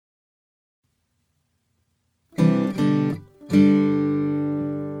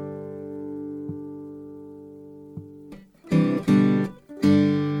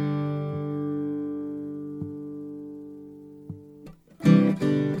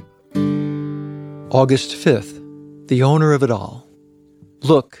August 5th, the owner of it all.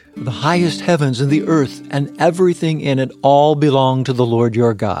 Look, the highest heavens and the earth and everything in it all belong to the Lord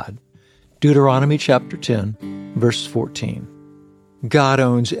your God. Deuteronomy chapter 10, verse 14. God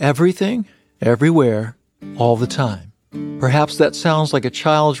owns everything, everywhere, all the time. Perhaps that sounds like a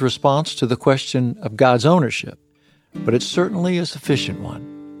child's response to the question of God's ownership, but it's certainly a sufficient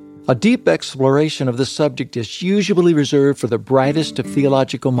one. A deep exploration of this subject is usually reserved for the brightest of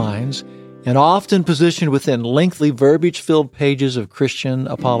theological minds and often positioned within lengthy verbiage-filled pages of Christian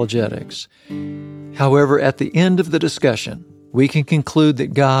apologetics. However, at the end of the discussion, we can conclude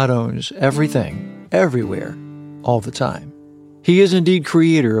that God owns everything, everywhere, all the time. He is indeed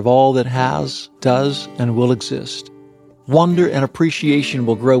creator of all that has, does, and will exist. Wonder and appreciation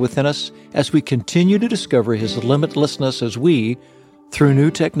will grow within us as we continue to discover His limitlessness as we, through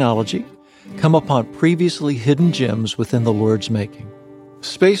new technology, come upon previously hidden gems within the Lord's making.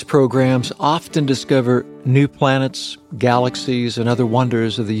 Space programs often discover new planets, galaxies, and other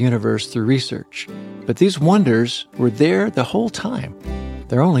wonders of the universe through research. But these wonders were there the whole time.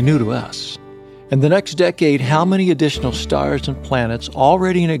 They're only new to us. In the next decade, how many additional stars and planets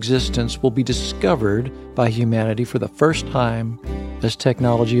already in existence will be discovered by humanity for the first time as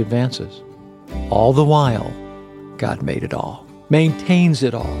technology advances? All the while, God made it all, maintains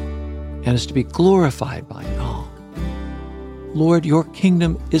it all, and is to be glorified by it all. Lord, your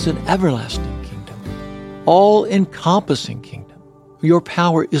kingdom is an everlasting kingdom, all-encompassing kingdom. Your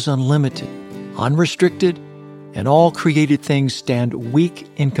power is unlimited, unrestricted, and all created things stand weak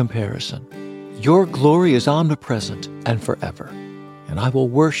in comparison. Your glory is omnipresent and forever, and I will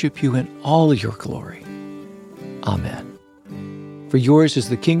worship you in all your glory. Amen. For yours is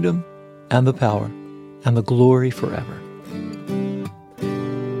the kingdom and the power and the glory forever.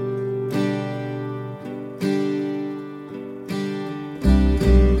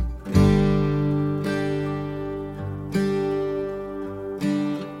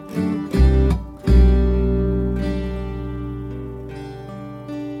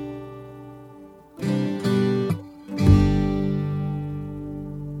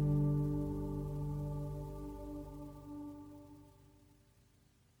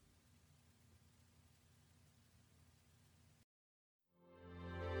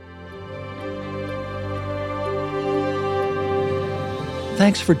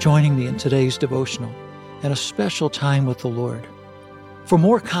 Thanks for joining me in today's devotional and a special time with the Lord. For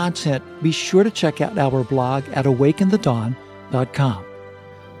more content, be sure to check out our blog at awakenthedawn.com.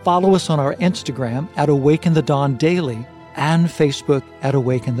 Follow us on our Instagram at Awaken the Dawn Daily and Facebook at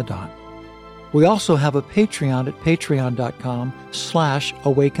Awaken the Dawn. We also have a Patreon at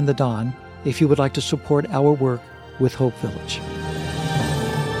patreon.com/awakenthedawn if you would like to support our work with Hope Village.